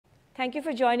Thank you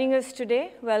for joining us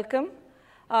today. Welcome.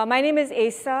 My name is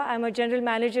Asa. I'm a general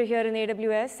manager here in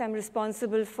AWS. I'm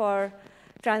responsible for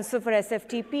transfer for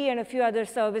SFTP and a few other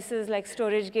services like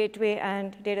Storage Gateway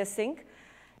and Data Sync.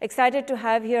 Excited to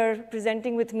have here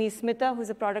presenting with me Smita, who's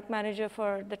a product manager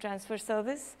for the transfer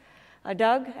service,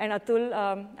 Doug and Atul,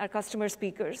 our customer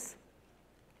speakers.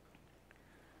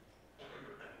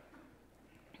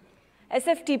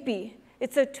 SFTP,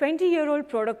 it's a 20-year-old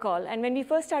protocol. And when we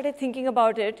first started thinking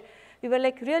about it, we were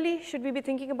like, really, should we be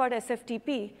thinking about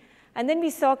SFTP? And then we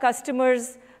saw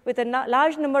customers with a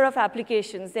large number of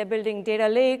applications. They're building data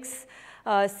lakes,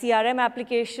 CRM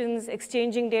applications,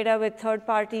 exchanging data with third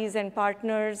parties and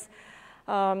partners,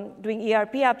 doing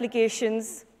ERP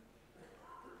applications.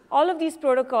 All of these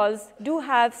protocols do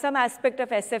have some aspect of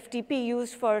SFTP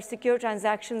used for secure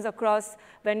transactions across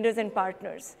vendors and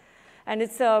partners. And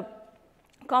it's a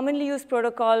commonly used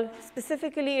protocol,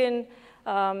 specifically in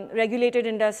regulated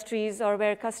industries or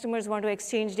where customers want to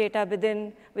exchange data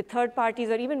with third parties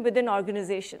or even within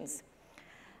organizations.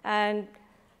 And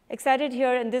excited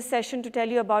here in this session to tell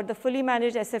you about the fully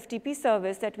managed SFTP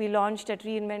service that we launched at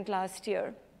re:Invent last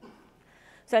year.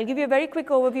 So I'll give you a very quick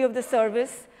overview of the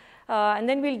service, and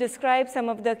then we'll describe some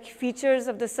of the features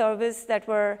of the service that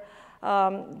were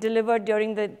delivered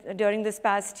during this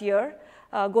past year,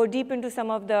 go deep into some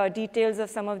of the details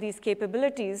of some of these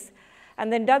capabilities.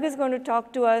 And then Doug is going to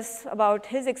talk to us about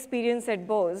his experience at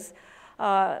Bose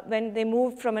when they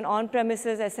moved from an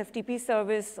on-premises SFTP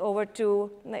service over to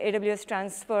AWS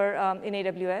Transfer in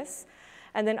AWS.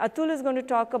 And then Atul is going to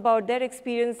talk about their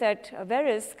experience at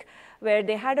Verisk, where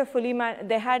they had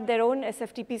their own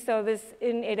SFTP service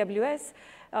in AWS,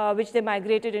 which they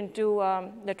migrated into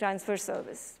the transfer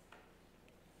service.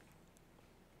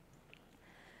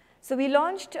 So we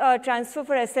launched Transfer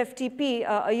for SFTP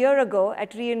a year ago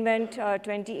at re:Invent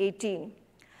 2018.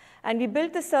 And we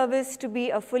built the service to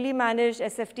be a fully managed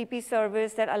SFTP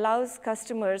service that allows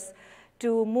customers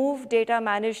to move data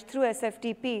managed through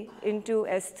SFTP into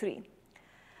S3.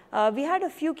 We had a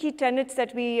few key tenets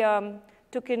that we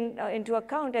took into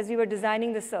account as we were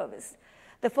designing the service.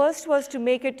 The first was to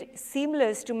make it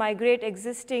seamless to migrate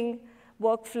existing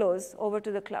workflows over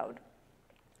to the cloud.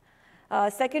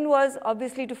 Second was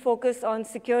obviously to focus on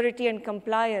security and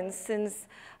compliance, since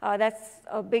that's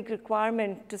a big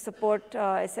requirement to support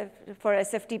for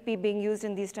SFTP being used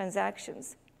in these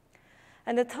transactions.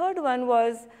 And the third one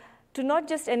was to not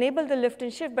just enable the lift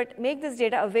and shift, but make this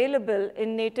data available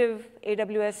in native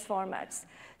AWS formats.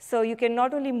 So you can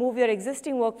not only move your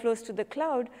existing workflows to the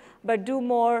cloud, but do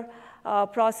more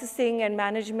processing and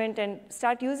management and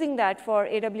start using that for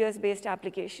AWS-based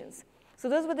applications. So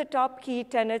those were the top key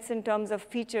tenets in terms of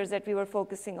features that we were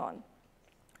focusing on.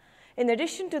 In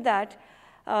addition to that,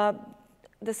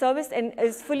 the service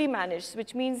is fully managed,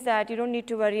 which means that you don't need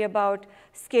to worry about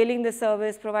scaling the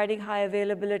service, providing high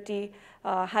availability,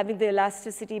 having the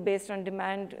elasticity based on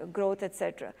demand growth, et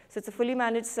cetera. So it's a fully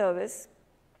managed service.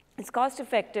 It's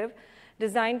cost-effective,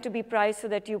 designed to be priced so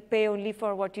that you pay only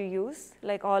for what you use,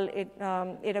 like all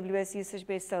AWS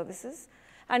usage-based services.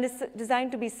 And it's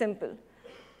designed to be simple.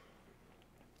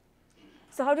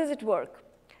 So how does it work?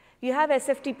 You have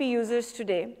SFTP users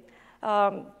today.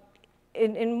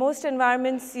 In most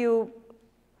environments,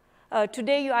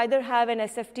 today you either have an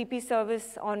SFTP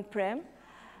service on-prem,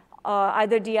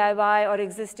 either DIY or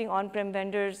existing on-prem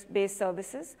vendors-based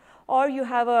services, or you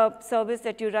have a service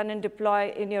that you run and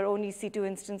deploy in your own EC2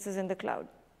 instances in the cloud.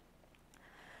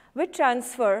 With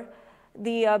Transfer,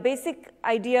 the basic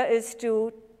idea is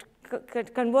to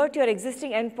convert your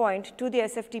existing endpoint to the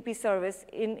SFTP service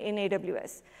in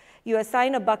AWS. You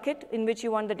assign a bucket in which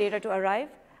you want the data to arrive,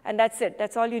 and that's it.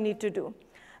 That's all you need to do.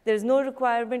 There's no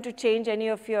requirement to change any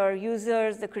of your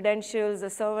users, the credentials, the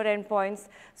server endpoints.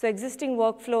 So existing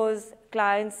workflows,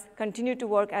 clients continue to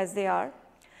work as they are.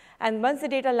 And once the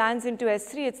data lands into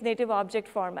S3, it's native object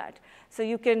format. So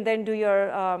you can then do your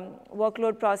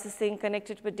workload processing, connect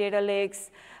it with data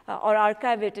lakes, or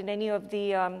archive it in any of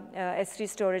the S3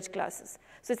 storage classes.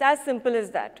 So it's as simple as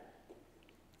that.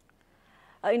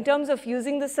 In terms of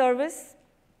using the service,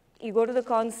 you go to the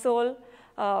console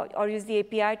or use the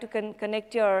API to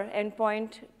connect your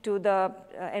endpoint to the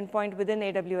endpoint within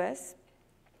AWS.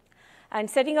 And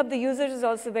setting up the users is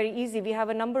also very easy. We have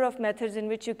a number of methods in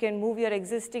which you can move your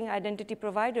existing identity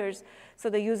providers so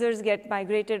the users get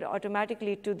migrated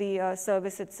automatically to the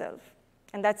service itself.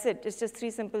 And that's it. It's just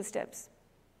 3 simple steps.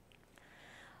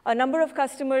 A number of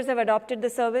customers have adopted the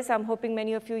service. I'm hoping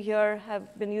many of you here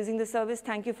have been using the service.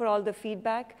 Thank you for all the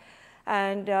feedback.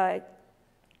 And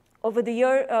over the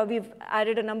year, we've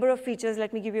added a number of features.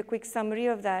 Let me give you a quick summary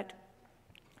of that.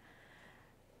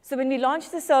 So when we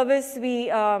launched the service,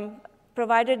 we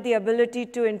provided the ability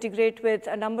to integrate with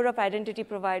a number of identity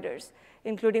providers,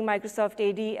 including Microsoft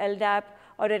AD, LDAP,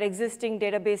 or their existing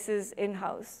databases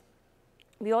in-house.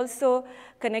 We also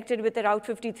connected with the Route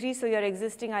 53, so your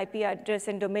existing IP address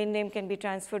and domain name can be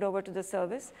transferred over to the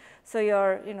service. So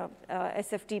your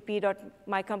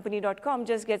sftp.mycompany.com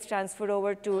just gets transferred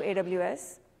over to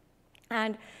AWS.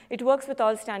 And it works with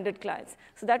all standard clients.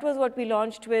 So that was what we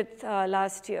launched with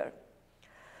last year.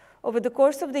 Over the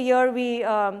course of the year, we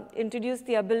introduced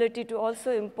the ability to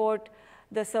also import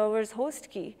the server's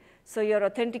host key. So your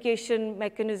authentication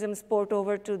mechanisms port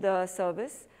over to the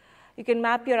service. You can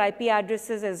map your IP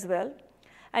addresses as well.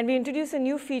 And we introduced a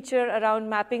new feature around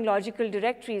mapping logical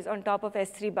directories on top of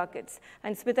S3 buckets.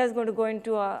 And Smita is going to go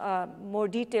into more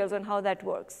details on how that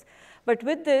works. But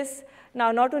with this,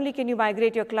 now not only can you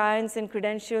migrate your clients and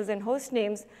credentials and host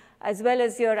names, as well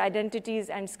as your identities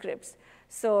and scripts.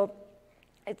 So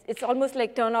it's almost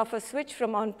like turn off a switch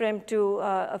from on-prem to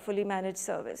a fully managed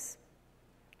service.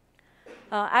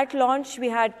 At launch, we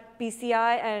had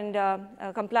PCI and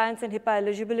compliance and HIPAA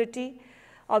eligibility.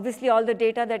 Obviously, all the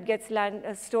data that gets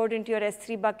stored into your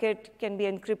S3 bucket can be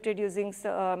encrypted using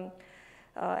SSE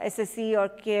or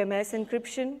KMS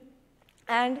encryption.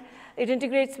 And it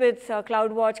integrates with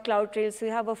CloudWatch, CloudTrail, so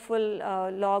you have a full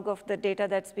log of the data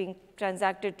that's being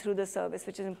transacted through the service,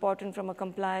 which is important from a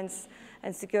compliance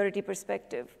and security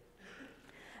perspective.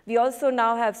 We also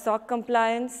now have SOC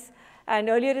compliance. And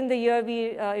earlier in the year,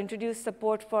 we introduced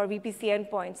support for VPC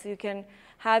endpoints. So you can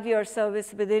have your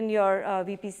service within your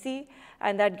VPC,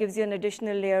 and that gives you an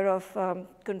additional layer of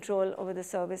control over the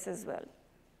service as well.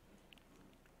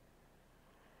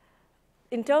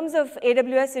 In terms of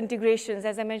AWS integrations,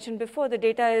 as I mentioned before, the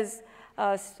data is,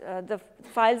 the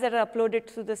files that are uploaded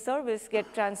to the service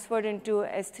get transferred into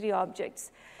S3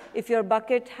 objects. If your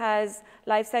bucket has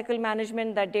lifecycle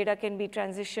management, that data can be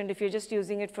transitioned if you're just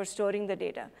using it for storing the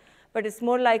data. But it's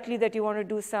more likely that you want to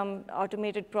do some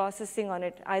automated processing on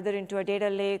it, either into a data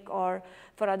lake or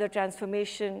for other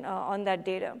transformation on that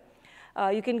data.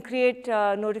 You can create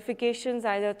notifications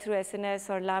either through SNS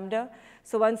or Lambda.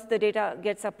 So once the data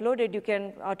gets uploaded, you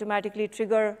can automatically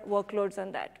trigger workloads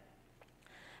on that.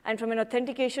 And from an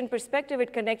authentication perspective,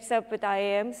 it connects up with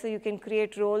IAM, so you can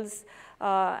create roles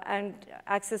and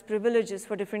access privileges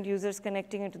for different users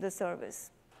connecting into the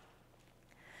service.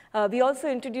 We also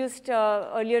introduced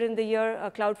earlier in the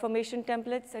year CloudFormation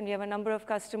templates, and we have a number of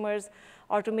customers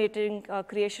automating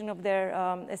creation of their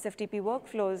SFTP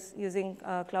workflows using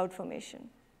CloudFormation.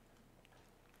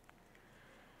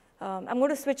 I'm going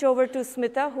to switch over to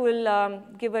Smita, who will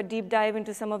give a deep dive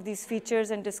into some of these features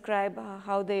and describe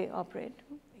how they operate.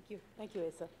 Thank you,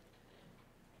 Asa.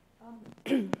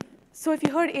 So if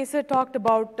you heard Asa talked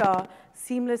about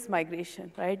seamless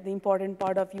migration, right? The important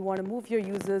part of you want to move your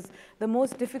users. The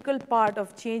most difficult part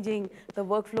of changing the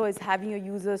workflow is having your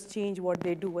users change what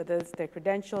they do, whether it's their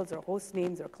credentials or host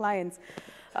names or clients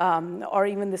or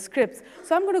even the scripts.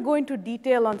 So I'm going to go into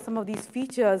detail on some of these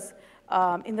features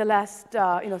in the last,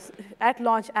 at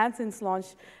launch and since launch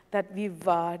that we've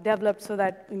developed so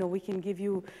that we can give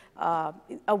you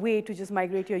a way to just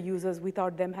migrate your users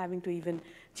without them having to even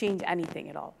change anything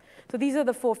at all. So these are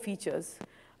the 4 features.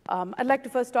 I'd like to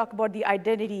first talk about the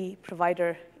identity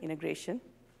provider integration.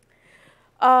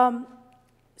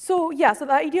 So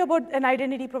the idea about an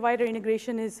identity provider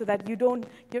integration is so that you don't,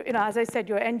 as I said,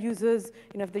 your end users,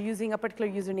 if they're using a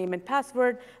particular username and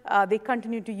password, they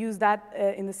continue to use that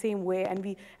in the same way.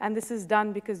 And this is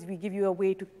done because we give you a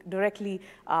way to directly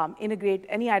integrate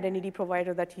any identity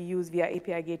provider that you use via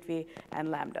API Gateway and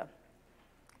Lambda.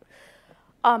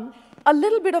 A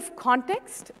little bit of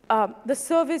context. The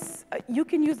service, you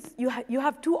can use, you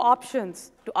have 2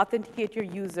 options to authenticate your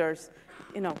users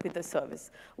with the service.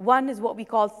 One is what we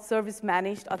call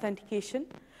service-managed authentication.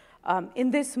 In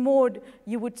this mode,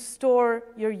 you would store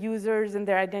your users and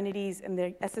their identities and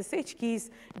their SSH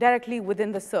keys directly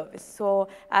within the service. So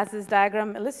as this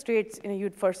diagram illustrates,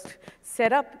 you'd first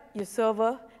set up your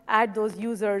server, add those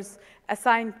users,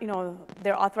 assign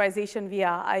their authorization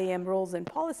via IAM roles and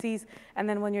policies, and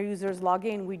then when your users log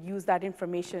in, we'd use that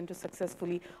information to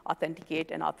successfully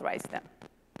authenticate and authorize them.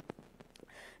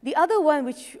 The other one,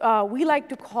 which we like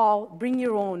to call bring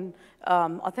your own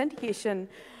authentication,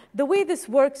 the way this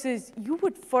works is you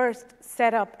would first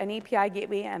set up an API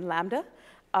gateway and Lambda.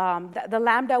 The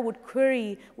Lambda would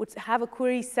have a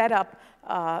query set up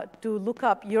to look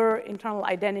up your internal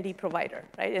identity provider,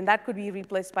 right? And that could be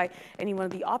replaced by any one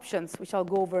of the options, which I'll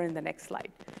go over in the next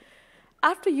slide.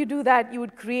 After you do that, you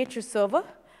would create your server.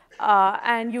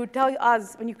 And you would tell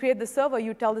us, when you create the server,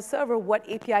 you tell the server what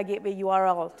API gateway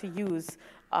URL to use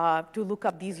to look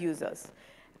up these users.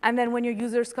 And then when your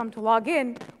users come to log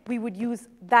in, we would use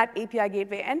that API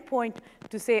gateway endpoint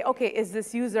to say, OK, is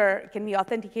this user, can we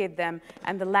authenticate them?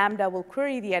 And the Lambda will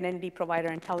query the identity provider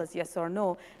and tell us yes or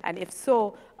no. And if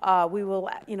so, we will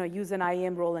use an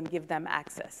IAM role and give them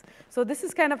access. So this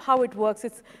is kind of how it works.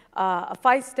 It's a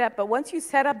 5-step. But once you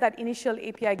set up that initial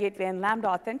API gateway and Lambda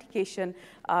authentication,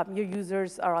 your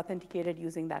users are authenticated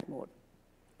using that mode.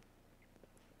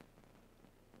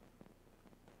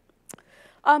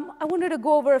 I wanted to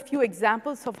go over a few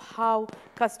examples of how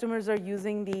customers are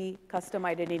using the custom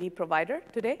identity provider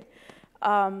today.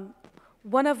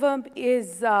 One of them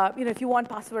is, if you want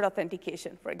password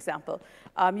authentication, for example,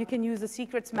 you can use the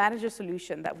Secrets Manager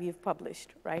solution that we've published,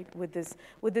 right, with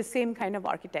this same kind of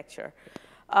architecture.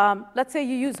 Let's say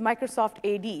you use Microsoft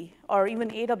AD or even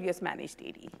AWS Managed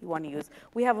AD you want to use.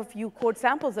 We have a few code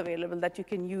samples available that you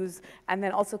can use and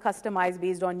then also customize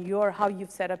based on how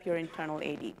you've set up your internal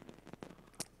AD.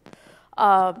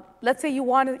 Let's say you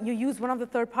use one of the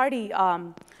third-party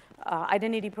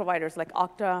identity providers like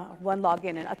Okta,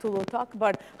 OneLogin, and Atul will talk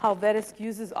about how Verisk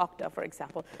uses Okta, for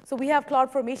example. So we have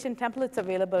CloudFormation templates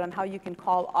available on how you can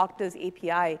call Okta's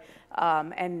API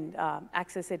and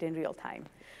access it in real time.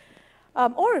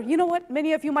 Or, you know what,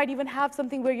 many of you might even have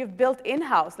something where you've built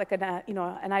in-house, like an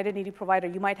identity provider.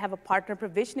 You might have a partner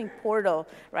provisioning portal,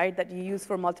 right, that you use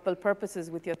for multiple purposes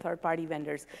with your third-party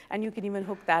vendors. And you can even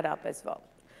hook that up as well.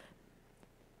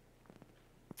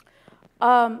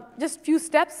 Just a few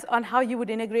steps on how you would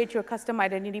integrate your custom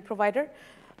identity provider.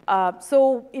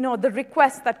 So the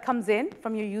request that comes in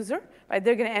from your user, right,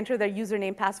 they're going to enter their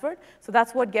username password. So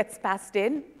that's what gets passed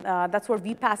in. That's what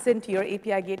we pass into your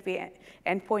API gateway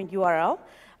endpoint URL.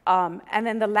 And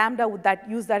then the Lambda would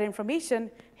use that information.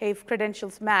 Hey, if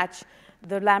credentials match,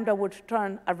 the Lambda would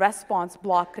return a response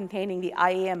block containing the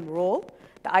IAM role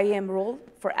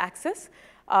for access.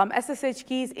 SSH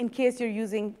keys, in case you're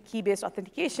using key-based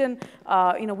authentication,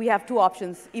 we have 2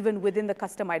 options, even within the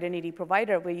custom identity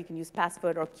provider, where you can use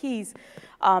password or keys.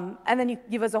 And then you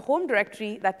give us a home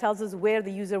directory that tells us where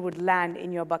the user would land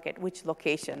in your bucket, which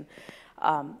location.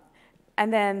 And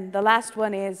then the last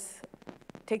one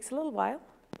takes a little while.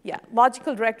 Yeah,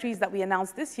 logical directories that we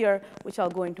announced this year, which I'll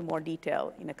go into more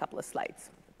detail in a couple of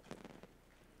slides.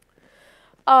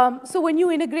 So when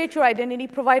you integrate your identity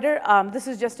provider, this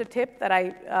is just a tip that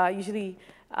I usually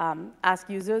ask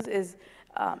users is,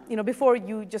 before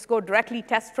you just go directly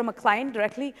test from a client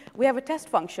directly, we have a test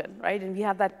function, right? And we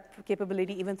have that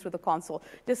capability even through the console.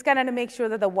 Just kind of to make sure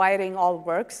that the wiring all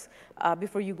works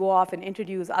before you go off and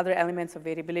introduce other elements of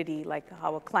variability, like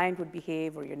how a client would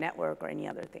behave or your network or any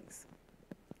other things.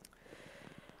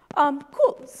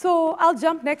 Cool. So I'll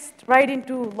jump next right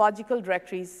into logical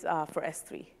directories for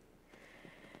S3.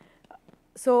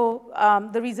 So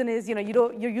the reason is, your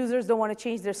users don't want to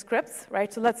change their scripts,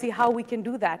 right? So let's see how we can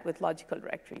do that with logical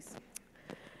directories.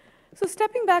 So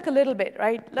stepping back a little bit,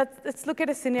 right? Let's look at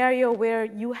a scenario where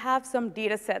you have some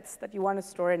data sets that you want to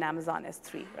store in Amazon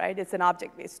S3, right? It's an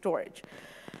object-based storage.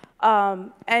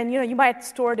 And you might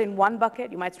store it in one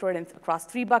bucket. You might store it across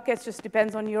 3 buckets. Just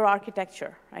depends on your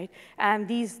architecture, right? And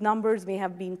these numbers may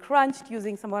have been crunched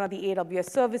using one of the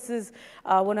AWS services.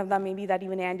 One of them may be that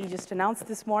even Andy just announced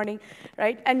this morning,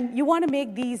 right? And you want to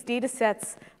make these data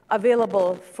sets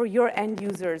available for your end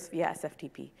users via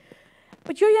SFTP.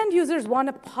 But your end users want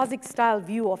a POSIX-style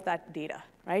view of that data,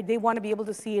 right? They want to be able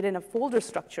to see it in a folder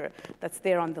structure that's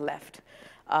there on the left.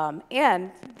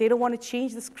 And they don't want to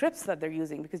change the scripts that they're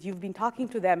using because you've been talking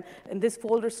to them in this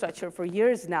folder structure for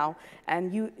years now,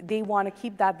 and they want to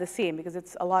keep that the same because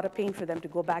it's a lot of pain for them to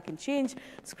go back and change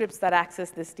scripts that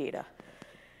access this data.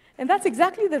 And that's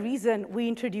exactly the reason we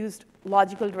introduced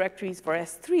logical directories for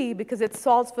S3, because it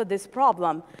solves for this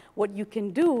problem. What you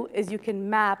can do is you can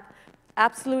map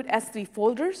absolute S3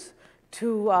 folders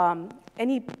to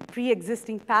any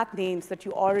pre-existing path names that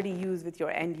you already use with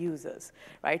your end users,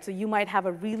 right? So you might have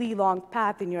a really long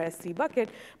path in your S3 bucket,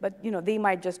 but they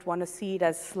might just want to see it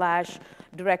as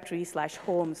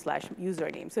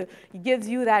 /directory/home/username. So it gives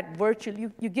you that virtual,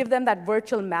 you give them that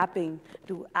virtual mapping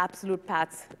to absolute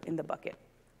paths in the bucket.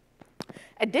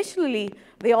 Additionally,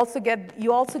 you also get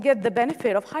the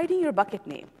benefit of hiding your bucket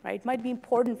name, right? It might be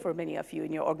important for many of you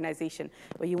in your organization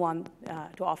where you want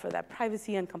to offer that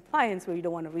privacy and compliance, where you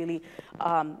don't want to really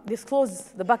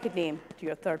disclose the bucket name to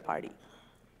your third party.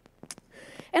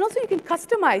 And also, you can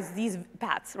customize these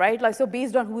paths, right? Like, so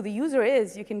based on who the user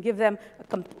is, you can give them a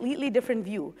completely different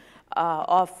view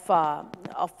of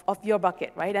your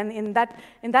bucket, right? And in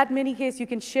that many case, you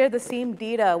can share the same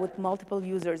data with multiple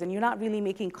users, and you're not really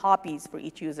making copies for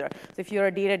each user. So if you're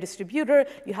a data distributor,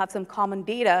 you have some common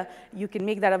data, you can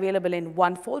make that available in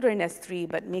one folder in S3,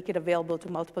 but make it available to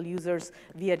multiple users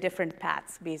via different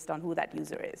paths based on who that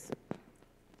user is.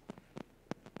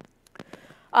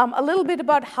 A little bit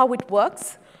about how it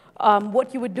works.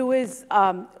 What you would do is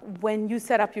when you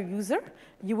set up your user,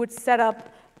 you would set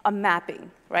up a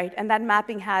mapping, right? And that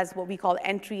mapping has what we call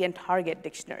entry and target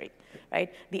dictionary,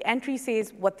 right? The entry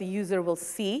says what the user will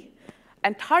see,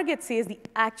 and target says the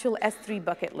actual S3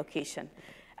 bucket location.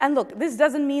 And look, this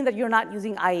doesn't mean that you're not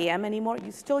using IAM anymore.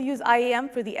 You still use IAM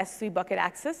for the S3 bucket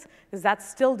access, because that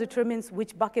still determines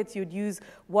which buckets you'd use,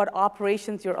 what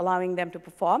operations you're allowing them to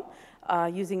perform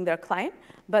using their client.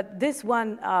 But this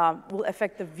one will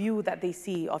affect the view that they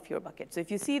see of your bucket. So if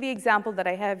you see the example that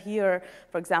I have here,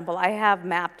 for example, I have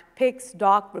mapped pics,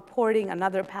 doc, reporting,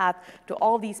 another path to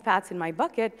all these paths in my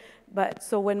bucket. But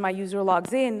so when my user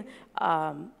logs in,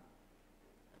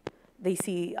 they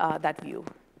see that view.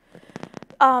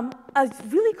 A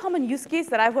really common use case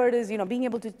that I've heard is, being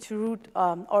able to route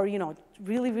or,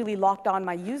 really lock down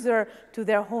my user to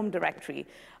their home directory.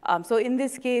 So in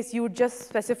this case, you would just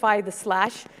specify the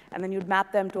 / and then you'd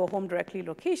map them to a home directory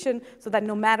location so that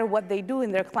no matter what they do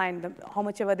in their client, how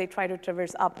much ever they try to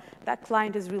traverse up, that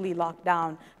client is really locked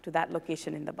down to that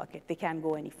location in the bucket. They can't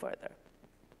go any further.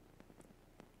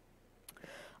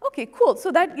 OK, cool.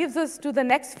 So that gives us to the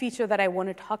next feature that I want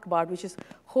to talk about, which is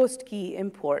host key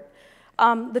import.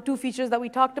 The two features that we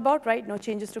talked about, right? No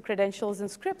changes to credentials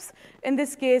and scripts. In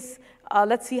this case,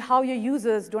 let's see how your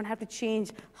users don't have to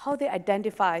change how they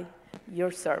identify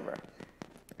your server.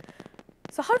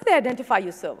 So how do they identify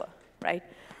your server, right?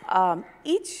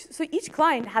 Each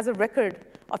client has a record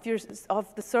of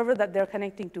the server that they're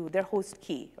connecting to, their host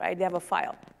key, right? They have a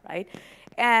file, right?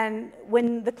 And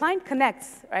when the client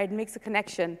connects, right, makes a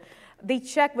connection, they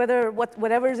check whether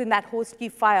whatever is in that host key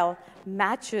file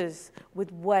matches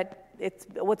with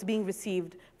what's being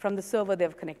received from the server they're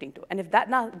connecting to. And if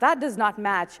that does not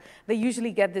match, they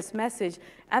usually get this message.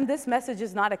 And this message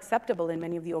is not acceptable in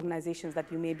many of the organizations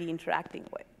that you may be interacting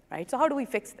with, right? So how do we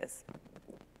fix this?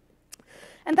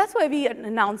 And that's why we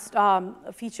announced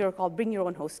a feature called Bring Your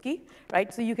Own Host Key,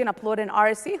 right? So you can upload an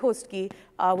RSA host key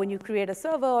when you create a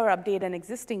server or update an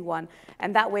existing one.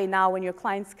 And that way now when your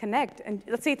clients connect, and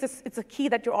let's say it's a key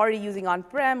that you're already using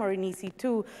on-prem or in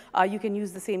EC2, you can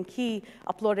use the same key,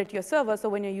 upload it to your server, so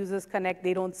when your users connect,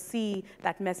 they don't see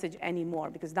that message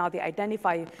anymore, because now they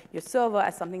identify your server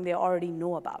as something they already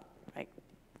know about.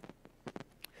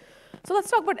 So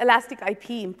let's talk about Elastic IP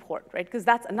import, right? Because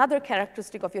that's another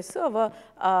characteristic of your server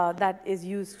that is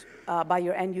used by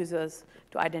your end users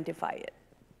to identify it.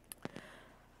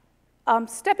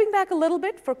 Stepping back a little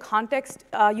bit for context,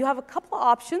 you have a couple of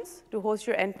options to host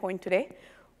your endpoint today.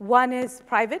 One is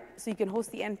private, so you can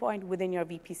host the endpoint within your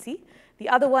VPC. The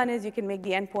other one is you can make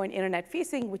the endpoint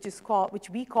internet-facing, which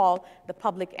we call the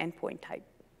public endpoint type.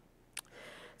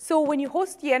 So when you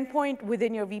host the endpoint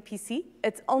within your VPC,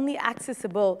 it's only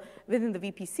accessible within the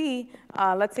VPC.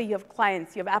 Let's say you have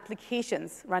clients, you have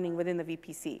applications running within the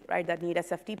VPC, right, that need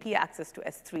SFTP access to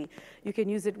S3. You can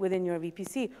use it within your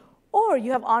VPC. Or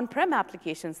you have on-prem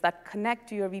applications that connect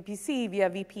to your VPC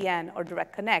via VPN or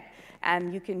Direct Connect,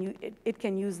 and it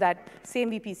can use that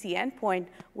same VPC endpoint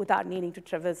without needing to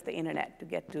traverse the internet to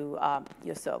get to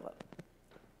your server.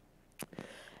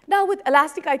 Now with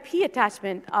Elastic IP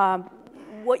attachment,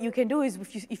 what you can do is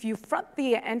if you front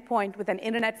the endpoint with an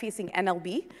internet-facing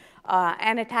NLB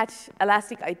and attach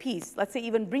Elastic IPs, let's say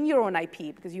even bring your own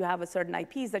IP because you have a certain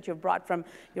IPs that you've brought from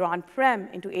your on-prem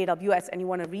into AWS and you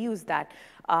want to reuse that.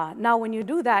 Now when you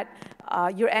do that,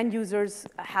 your end users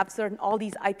have all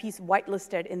these IPs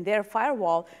whitelisted in their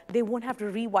firewall. They won't have to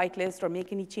re-whitelist or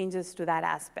make any changes to that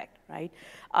aspect, right?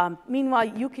 Meanwhile,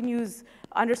 you can use,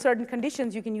 under certain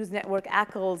conditions, you can use network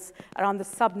ACLs around the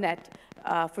subnet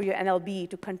for your NLB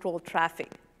to control traffic,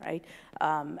 right?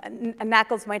 And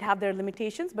NACLs might have their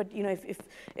limitations, but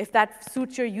if that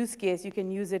suits your use case, you can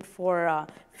use it for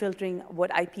filtering what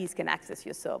IPs can access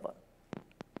your server.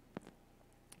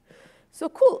 So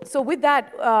cool. So with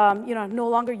that, no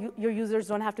longer your users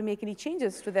don't have to make any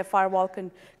changes to their firewall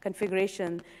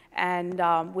configuration. And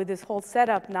with this whole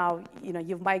setup now,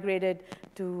 you've migrated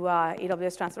to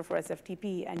AWS Transfer for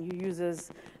SFTP, and your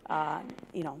users,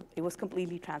 it was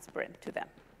completely transparent to them.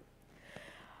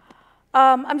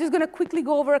 I'm just going to quickly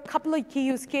go over a couple of key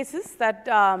use cases that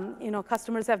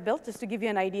customers have built, just to give you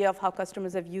an idea of how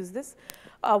customers have used this.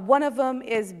 One of them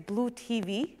is Blue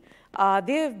TV.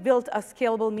 They've built a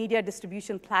scalable media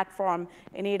distribution platform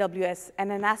in AWS,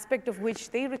 and an aspect of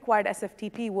which they required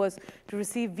SFTP was to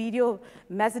receive video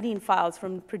mezzanine files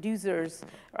from producers,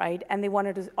 right? And they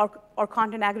wanted to, or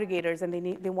content aggregators, and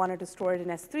they wanted to store it in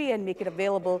S3 and make it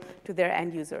available to their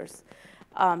end users.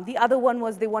 The other one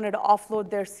was they wanted to offload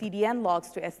their CDN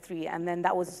logs to S3, and then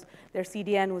that was their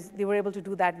CDN was, they were able to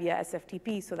do that via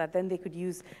SFTP, so that then they could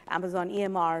use Amazon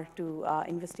EMR to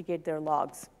investigate their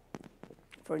logs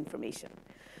for information.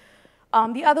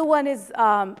 The other one is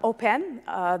Open.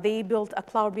 They built a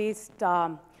cloud-based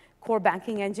core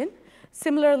banking engine.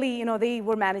 Similarly, they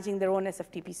were managing their own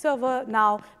SFTP server.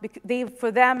 Now, for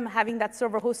them, having that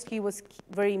server host key was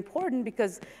very important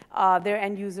because their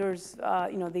end users,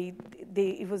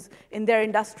 it was in their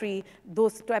industry,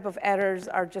 those type of errors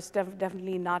are just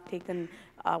definitely not taken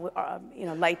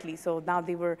lightly. So now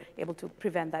they were able to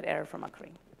prevent that error from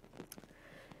occurring.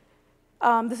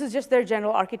 This is just their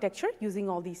general architecture using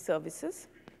all these services.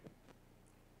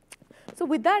 So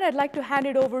with that, I'd like to hand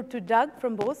it over to Doug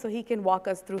from Bose so he can walk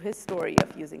us through his story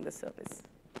of using the service.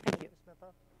 Thank you.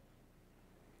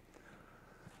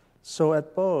 So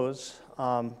at Bose,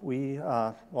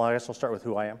 well, I guess I'll start with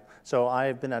who I am. So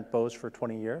I've been at Bose for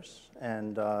 20 years,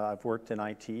 and I've worked in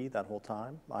IT that whole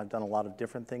time. I've done a lot of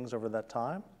different things over that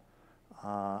time.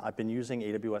 I've been using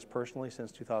AWS personally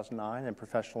since 2009 and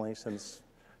professionally since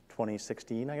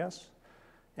 2016, I guess.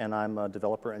 And I'm a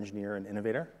developer, engineer, and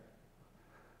innovator.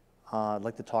 I'd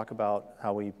like to talk about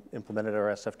how we implemented our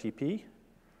SFTP.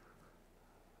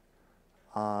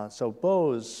 So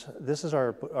Bose, this is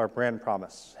our brand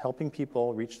promise, helping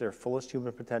people reach their fullest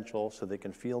human potential so they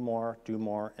can feel more, do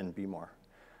more, and be more.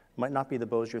 Might not be the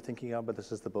Bose you're thinking of, but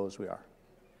this is the Bose we are.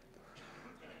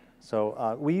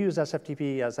 So we use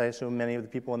SFTP, as I assume many of the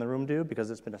people in the room do, because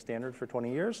it's been a standard for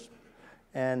 20 years.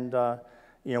 And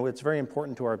it's very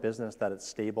important to our business that it's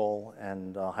stable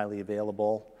and highly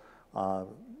available.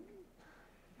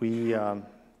 We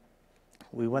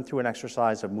went through an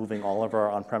exercise of moving all of our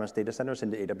on-premise data centers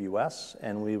into AWS,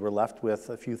 and we were left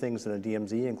with a few things in a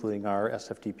DMZ, including our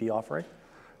SFTP offering.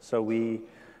 So we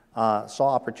saw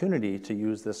opportunity to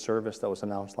use this service that was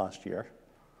announced last year.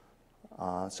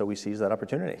 So we seized that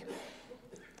opportunity.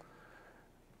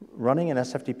 Running an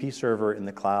SFTP server in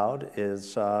the cloud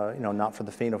is not for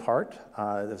the faint of heart.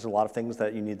 There's a lot of things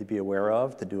that you need to be aware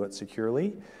of to do it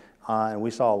securely. And we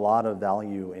saw a lot of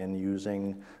value in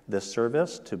using this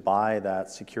service to buy that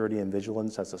security and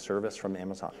vigilance as a service from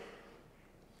Amazon.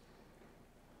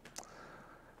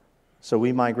 So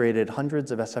we migrated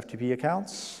hundreds of SFTP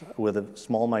accounts with a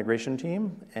small migration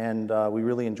team, and we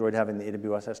really enjoyed having the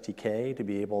AWS SDK to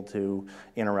be able to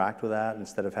interact with that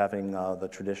instead of having the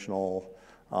traditional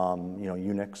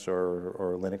Unix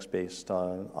or Linux-based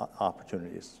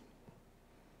opportunities.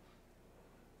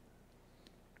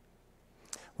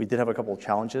 We did have a couple of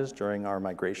challenges during our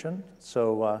migration.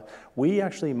 So we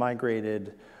actually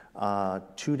migrated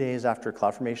 2 days after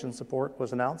CloudFormation support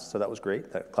was announced, so that was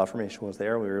great. That CloudFormation was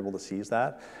there, we were able to seize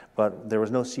that. But there was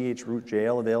no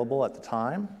chroot.jail available at the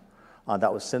time.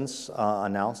 That was since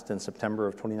announced in September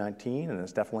of 2019, and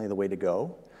it's definitely the way to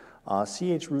go.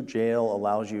 chroot.jail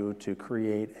allows you to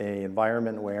create an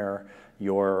environment where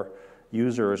your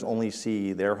users only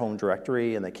see their home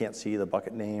directory and they can't see the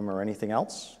bucket name or anything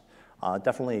else.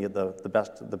 Definitely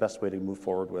the best way to move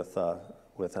forward with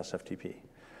SFTP.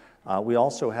 We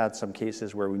also had some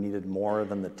cases where we needed more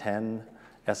than the 10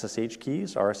 SSH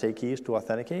keys, RSA keys to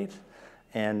authenticate.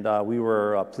 And we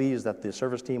were pleased that the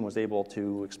service team was able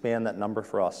to expand that number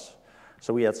for us.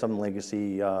 So we had some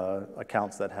legacy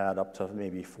accounts that had up to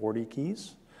maybe 40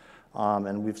 keys.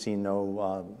 And we've seen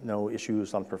no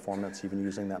issues on performance even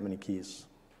using that many keys.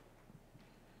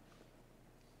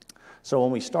 So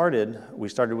when we started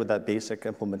with that basic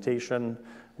implementation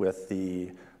with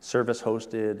the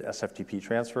service-hosted SFTP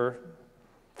transfer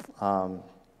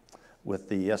with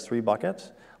the S3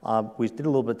 bucket. We did a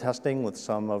little bit of testing with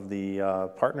some of the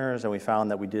partners, and we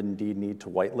found that we did indeed need to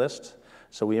whitelist.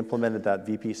 So we implemented that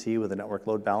VPC with a network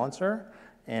load balancer,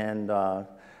 and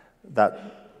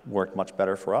that worked much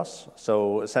better for us.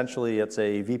 So essentially, it's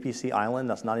a VPC island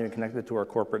that's not even connected to our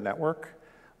corporate network.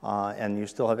 And you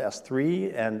still have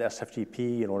S3 and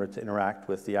SFTP in order to interact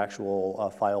with the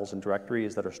actual files and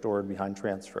directories that are stored behind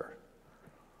transfer.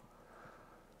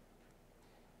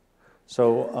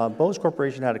 So Bose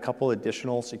Corporation had a couple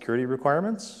additional security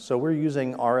requirements. So we're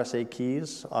using RSA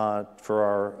keys for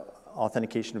our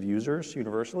authentication of users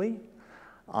universally.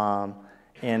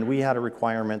 And we had a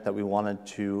requirement that we wanted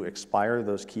to expire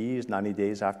those keys 90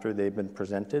 days after they've been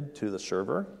presented to the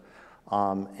server.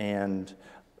 And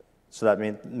so that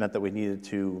meant that we needed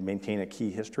to maintain a key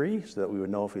history so that we would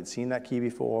know if we'd seen that key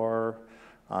before,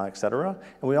 et cetera.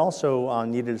 And we also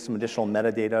needed some additional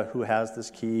metadata, who has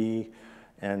this key,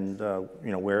 and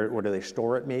where do they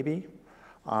store it maybe.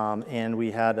 And we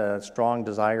had a strong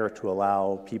desire to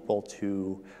allow people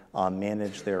to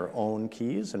manage their own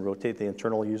keys and rotate. The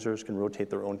internal users can rotate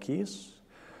their own keys.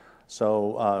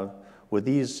 So with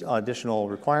these additional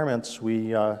requirements,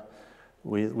 we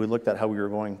looked at how we were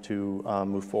going to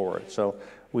move forward. So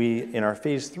in our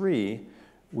phase 3,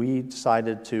 we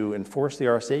decided to enforce the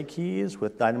RSA keys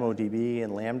with DynamoDB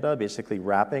and Lambda, basically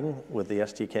wrapping with the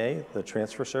SDK, the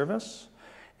transfer service.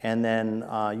 And then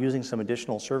using some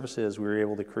additional services, we were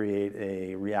able to create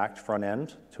a React front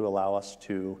end to allow us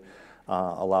to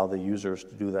allow the users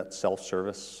to do that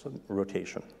self-service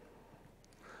rotation.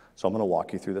 So I'm going to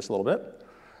walk you through this a little bit.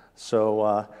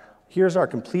 So here's our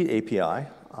complete API,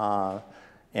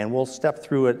 and we'll step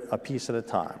through it a piece at a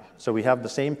time. So we have the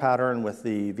same pattern with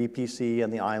the VPC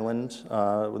and the island,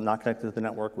 not connected to the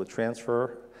network, with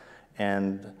transfer.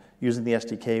 And using the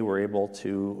SDK, we're able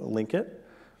to link it.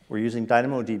 We're using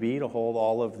DynamoDB to hold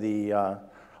all of the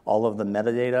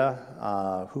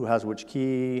metadata, who has which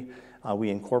key. We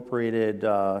incorporated,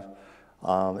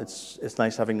 it's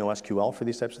nice having no SQL for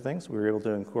these types of things. We were able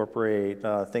to incorporate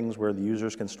things where the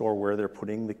users can store where they're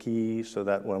putting the key so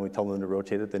that when we tell them to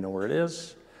rotate it, they know where it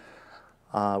is.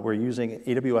 We're using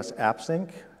AWS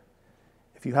AppSync.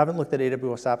 If you haven't looked at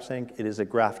AWS AppSync, it is a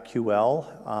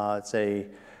GraphQL. It's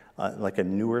like a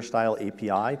newer style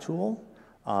API tool.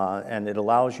 And it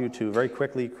allows you to very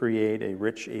quickly create a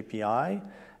rich API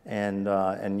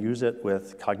and use it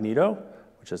with Cognito,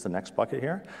 which is the next bucket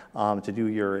here, to do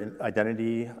your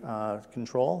identity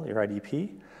control, your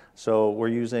IDP. So we're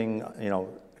using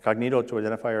Cognito to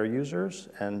identify our users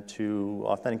and to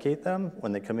authenticate them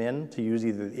when they come in to use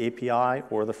either the API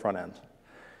or the front end.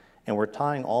 And we're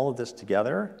tying all of this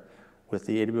together with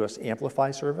the AWS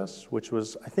Amplify service, which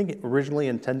was, I think, originally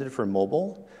intended for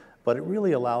mobile. But it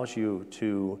really allows you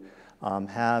to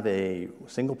have a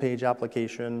single-page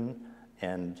application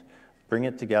and bring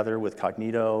it together with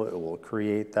Cognito. It will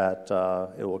create that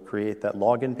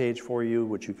login page for you,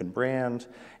 which you can brand,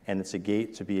 and it's a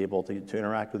gate to be able to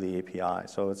interact with the API.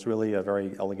 So it's really a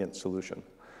very elegant solution.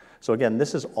 So again,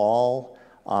 this is all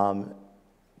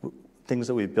things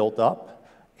that we've built up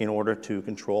in order to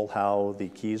control how the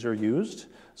keys are used.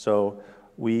 So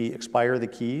we expire the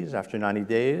keys after 90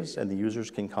 days, and the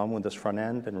users can come with this front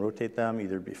end and rotate them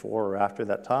either before or after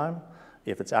that time.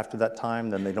 If it's after that time,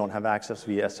 then they don't have access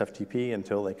via SFTP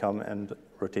until they come and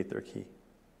rotate their key.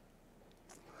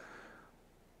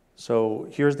 So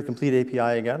here's the complete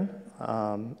API again,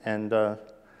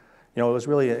 it was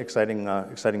really an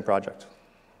exciting project.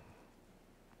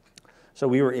 So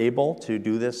we were able to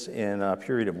do this in a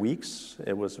period of weeks.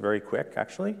 It was very quick,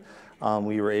 actually.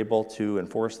 We were able to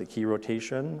enforce the key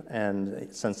rotation and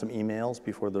send some emails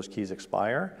before those keys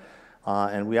expire.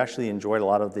 And we actually enjoyed a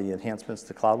lot of the enhancements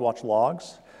to CloudWatch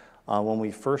logs. When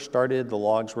we first started, the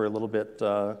logs were a little bit,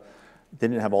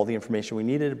 didn't have all the information we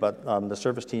needed, but the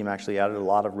service team actually added a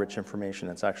lot of rich information.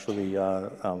 It's actually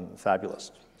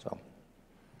fabulous. So.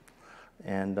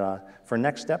 And for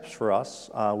next steps for us,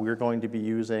 we're going to be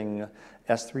using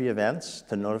S3 events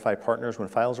to notify partners when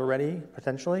files are ready,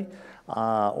 potentially,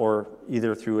 or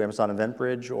either through Amazon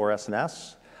EventBridge or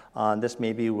SNS. This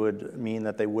maybe would mean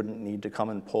that they wouldn't need to come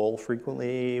and poll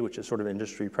frequently, which is sort of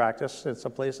industry practice in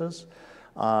some places.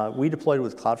 We deployed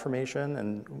with CloudFormation,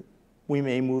 and we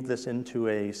may move this into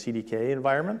a CDK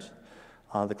environment.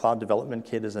 The Cloud Development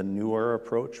Kit is a newer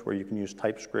approach where you can use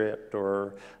TypeScript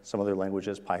or some other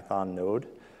languages, Python, Node,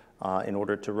 in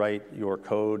order to write your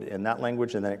code in that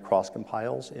language, and then it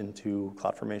cross-compiles into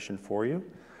CloudFormation for you.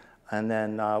 And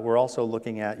then we're also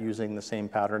looking at using the same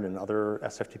pattern in other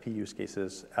SFTP use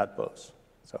cases at Bose.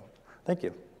 So thank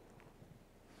you.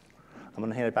 I'm going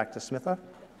to hand it back to Smitha.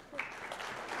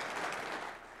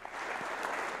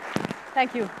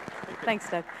 Thank you. Thanks,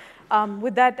 Doug.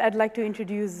 With that, I'd like to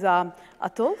introduce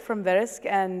Atul from Verisk,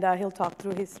 and he'll talk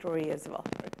through his story as well.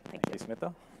 Thank you,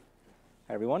 Smitha.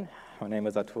 Hi, everyone. My name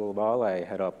is Atul Bal. I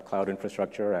head up cloud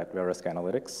infrastructure at Verisk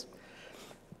Analytics.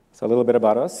 So a little bit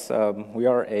about us. We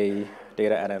are a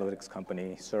data analytics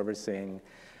company servicing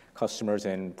customers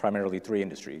in primarily 3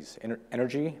 industries: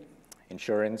 energy,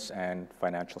 insurance, and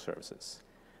financial services.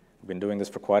 We've been doing this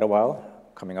for quite a while,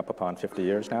 coming up upon 50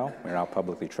 years now. We're now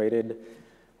publicly traded.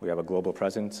 We have a global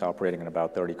presence operating in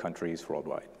about 30 countries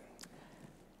worldwide.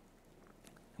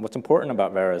 What's important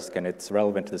about Verisk, and it's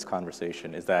relevant to this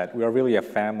conversation, is that we are really a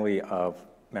family of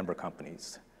member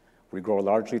companies. We grow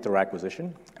largely through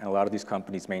acquisition, and a lot of these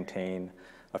companies maintain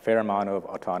a fair amount of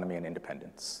autonomy and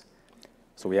independence.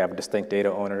 So we have distinct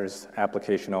data owners,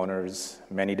 application owners,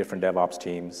 many different DevOps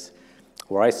teams.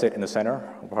 Where I sit in the center,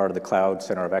 part of the Cloud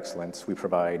Center of Excellence, we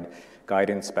provide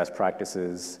guidance, best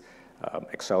practices,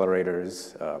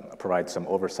 accelerators, provide some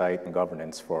oversight and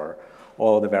governance for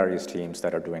all the various teams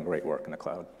that are doing great work in the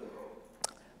cloud.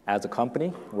 As a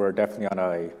company, we're definitely on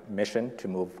a mission to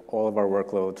move all of our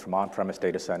workloads from on-premise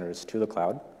data centers to the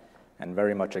cloud, and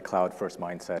very much a cloud-first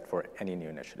mindset for any new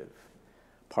initiative.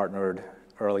 Partnered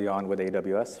early on with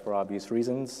AWS for obvious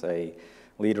reasons, a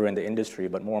leader in the industry,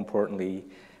 but more importantly,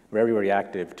 very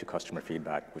reactive to customer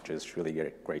feedback, which is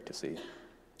really great to see.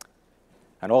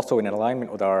 And also in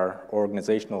alignment with our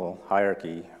organizational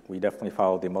hierarchy, we definitely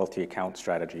follow the multi-account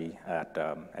strategy at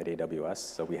AWS.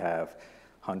 So we have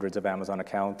hundreds of Amazon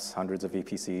accounts, hundreds of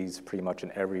VPCs, pretty much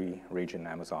in every region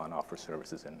Amazon offers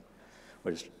services in,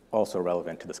 which is also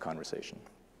relevant to this conversation.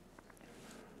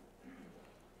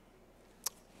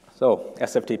 So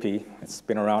SFTP, it's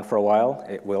been around for a while.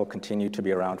 It will continue to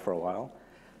be around for a while.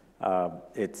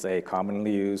 It's a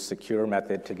commonly used secure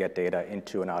method to get data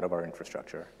into and out of our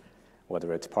infrastructure,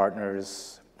 whether it's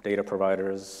partners, data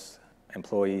providers,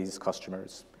 employees,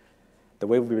 customers. The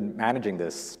way we've been managing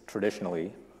this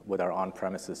traditionally with our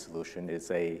on-premises solution is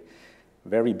a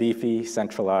very beefy,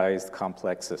 centralized,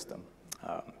 complex system.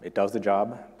 It does the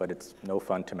job, but it's no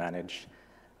fun to manage.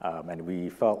 And we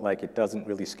felt like it doesn't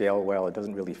really scale well, it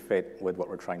doesn't really fit with what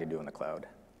we're trying to do in the cloud.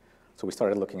 So we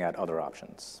started looking at other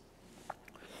options.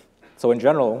 So in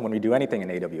general, when we do anything in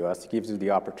AWS, it gives you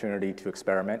the opportunity to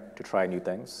experiment, to try new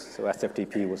things. So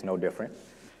SFTP was no different.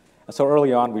 And so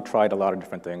early on, we tried a lot of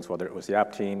different things, whether it was the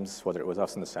app teams, whether it was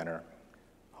us in the center,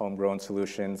 homegrown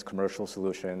solutions, commercial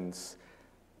solutions,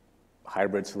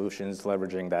 hybrid solutions,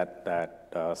 leveraging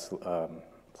that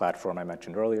platform I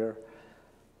mentioned earlier.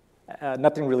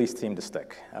 Nothing really seemed to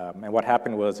stick. And what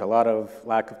happened was a lot of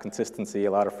lack of consistency,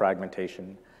 a lot of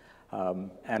fragmentation,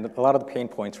 and a lot of the pain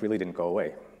points really didn't go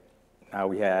away. Now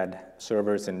we had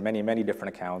servers in many, many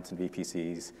different accounts and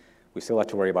VPCs. We still had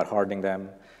to worry about hardening them,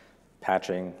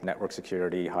 patching, network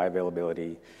security, high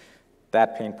availability.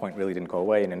 That pain point really didn't go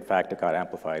away, and in fact, it got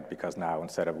amplified because now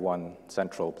instead of one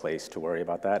central place to worry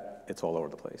about that, it's all over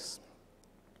the place.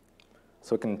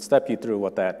 So it can step you through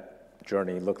what that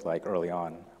journey looked like early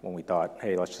on when we thought,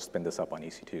 hey, let's just spin this up on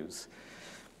EC2s.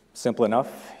 Simple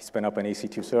enough, you spin up an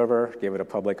EC2 server, give it a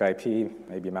public IP,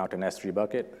 maybe mount an S3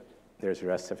 bucket, there's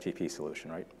your SFTP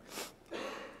solution, right?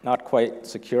 Not quite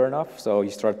secure enough, so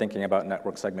you start thinking about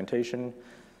network segmentation,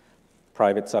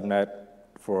 private subnet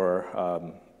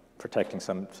for protecting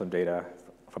some data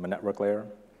from a network layer.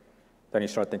 Then you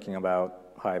start thinking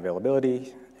about high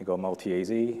availability, you go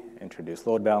multi-AZ, introduce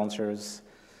load balancers.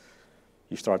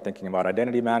 You start thinking about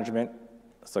identity management,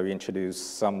 so you introduce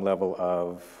some level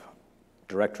of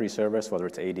directory service, whether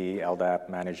it's AD, LDAP,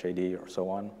 managed AD, or so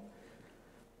on.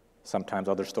 Sometimes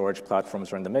other storage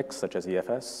platforms are in the mix, such as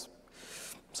EFS.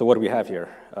 So what do we have here?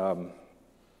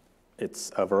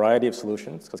 It's a variety of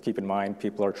solutions, because keep in mind,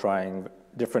 people are trying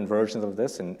different versions of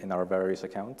this in our various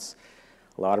accounts.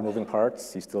 A lot of moving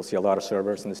parts. You still see a lot of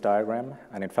servers in this diagram.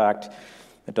 And in fact,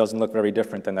 it doesn't look very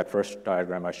different than that first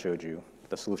diagram I showed you,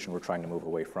 the solution we're trying to move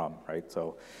away from, right?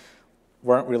 So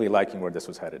weren't really liking where this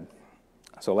was headed.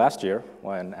 So last year,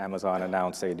 when Amazon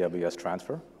announced AWS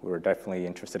transfer, we were definitely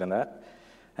interested in that.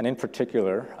 And in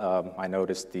particular, I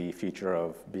noticed the feature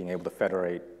of being able to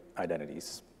federate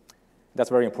identities. That's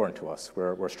very important to us.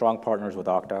 We're strong partners with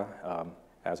Okta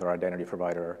as our identity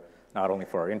provider, not only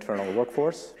for our internal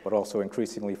workforce, but also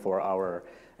increasingly for our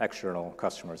external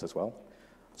customers as well.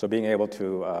 So being able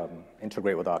to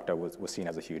integrate with Okta was seen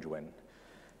as a huge win.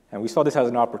 And we saw this as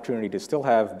an opportunity to still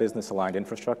have business-aligned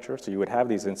infrastructure, so you would have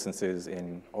these instances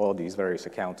in all of these various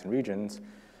accounts and regions,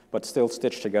 but still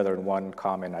stitched together in one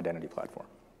common identity platform.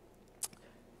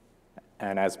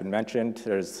 And as been mentioned,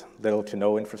 there's little to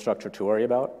no infrastructure to worry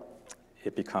about.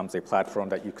 It becomes a platform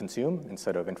that you consume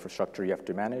instead of infrastructure you have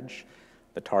to manage.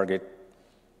 The target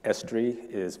S3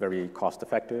 is very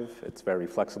cost-effective. It's very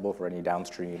flexible for any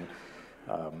downstream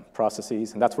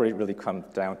processes, and that's where it really comes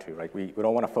down to, right? We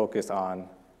don't want to focus on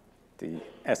the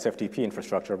SFTP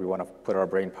infrastructure. We want to put our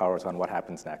brain powers on what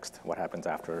happens next, what happens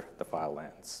after the file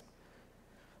lands.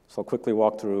 So I'll quickly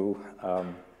walk through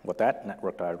what that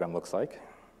network diagram looks like.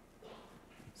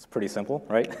 It's pretty simple,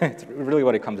 right? It's really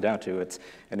what it comes down to. It's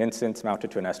an instance mounted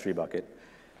to an S3 bucket.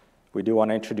 We do want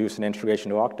to introduce an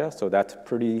integration to Okta, so that's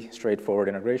pretty straightforward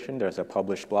integration. There's a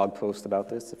published blog post about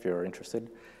this if you're interested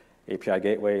API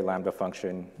gateway, Lambda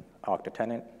function, Okta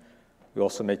tenant. We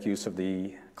also make use of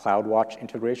the CloudWatch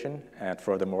integration, and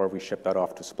furthermore, we ship that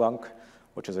off to Splunk,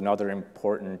 which is another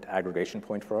important aggregation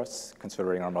point for us,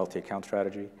 considering our multi-account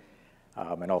strategy,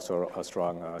 and also a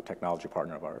strong technology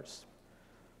partner of ours.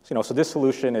 So this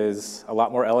solution is a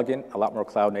lot more elegant, a lot more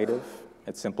cloud native.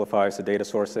 It simplifies the data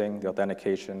sourcing, the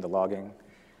authentication, the logging,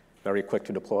 very quick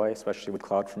to deploy, especially with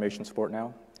CloudFormation support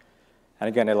now. And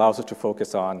again, it allows us to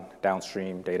focus on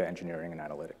downstream data engineering and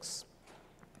analytics.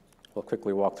 We'll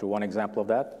quickly walk through one example of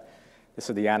that. This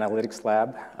is the Analytics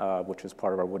Lab, which is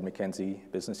part of our Wood Mackenzie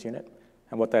business unit.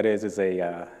 And what that is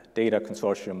a data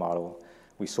consortium model.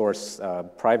 We source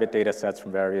private data sets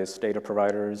from various data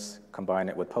providers, combine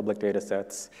it with public data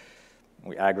sets.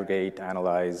 We aggregate,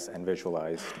 analyze, and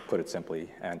visualize, to put it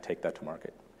simply, and take that to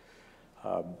market.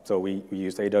 So we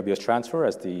use AWS Transfer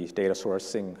as the data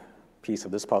sourcing piece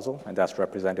of this puzzle, and that's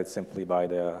represented simply by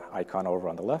the icon over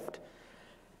on the left.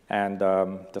 And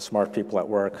the smart people at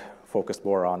work focus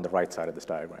more on the right side of this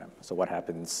diagram. So what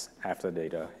happens after the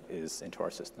data is into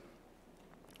our system.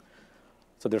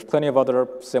 So there's plenty of other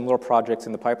similar projects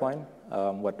in the pipeline.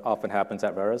 What often happens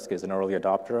at Verisk is an early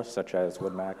adopter, such as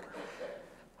WoodMac,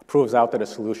 proves out that a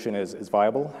solution is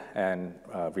viable and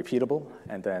repeatable,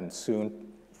 and then soon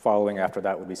following after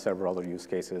that would be several other use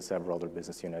cases, several other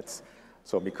business units.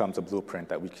 So it becomes a blueprint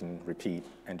that we can repeat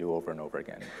and do over and over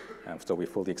again. And so we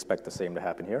fully expect the same to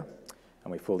happen here.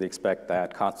 And we fully expect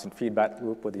that constant feedback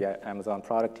loop with the Amazon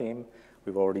product team.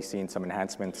 We've already seen some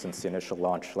enhancements since the initial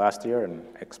launch last year and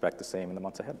expect the same in the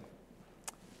months ahead.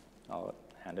 I'll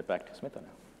hand it back to Smita now.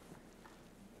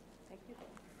 Thank you.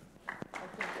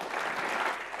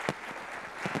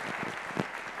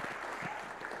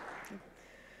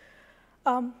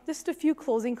 Just a few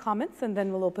closing comments, and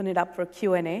then we'll open it up for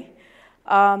Q&A.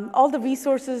 All the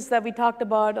resources that we talked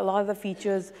about, a lot of the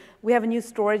features, we have a new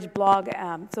storage blog.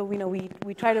 So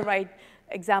we try to write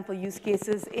example use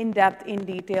cases in depth, in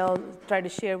detail, try to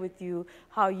share with you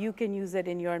how you can use it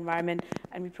in your environment,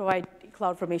 and we provide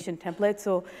CloudFormation templates.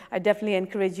 So I definitely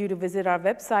encourage you to visit our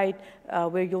website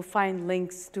where you'll find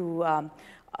links to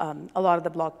a lot of the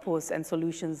blog posts and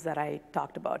solutions that I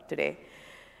talked about today.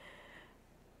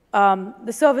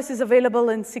 The service is available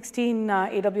in 16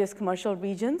 AWS commercial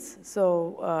regions,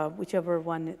 so whichever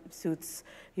one suits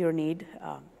your need,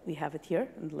 we have it here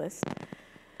in the list.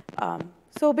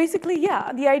 So basically,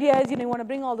 yeah, the idea is you want to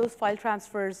bring all those file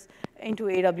transfers into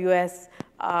AWS.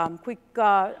 Quick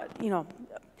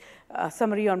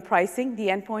summary on pricing. The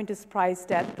endpoint is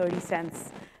priced at 30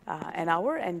 cents an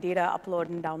hour, and data upload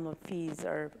and download fees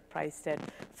are priced at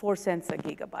 4 cents a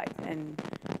gigabyte. And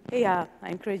hey, I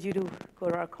encourage you to go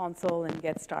to our console and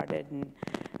get started and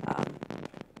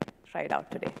try it out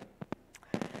today.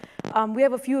 We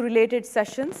have a few related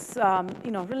sessions,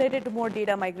 related to more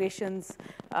data migrations,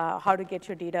 how to get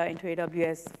your data into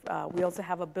AWS. We also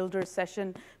have a builder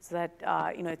session so that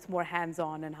it's more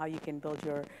hands-on and how you can build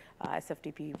your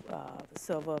SFTP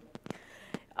server.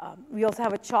 We also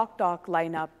have a Chalk Talk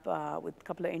lineup with a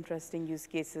couple of interesting use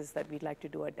cases that we'd like to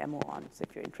do a demo on, so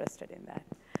if you're interested in that,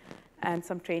 and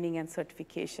some training and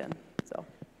certification. So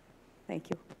thank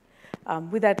you.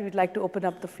 With that, we'd like to open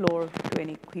up the floor to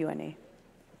any Q&A.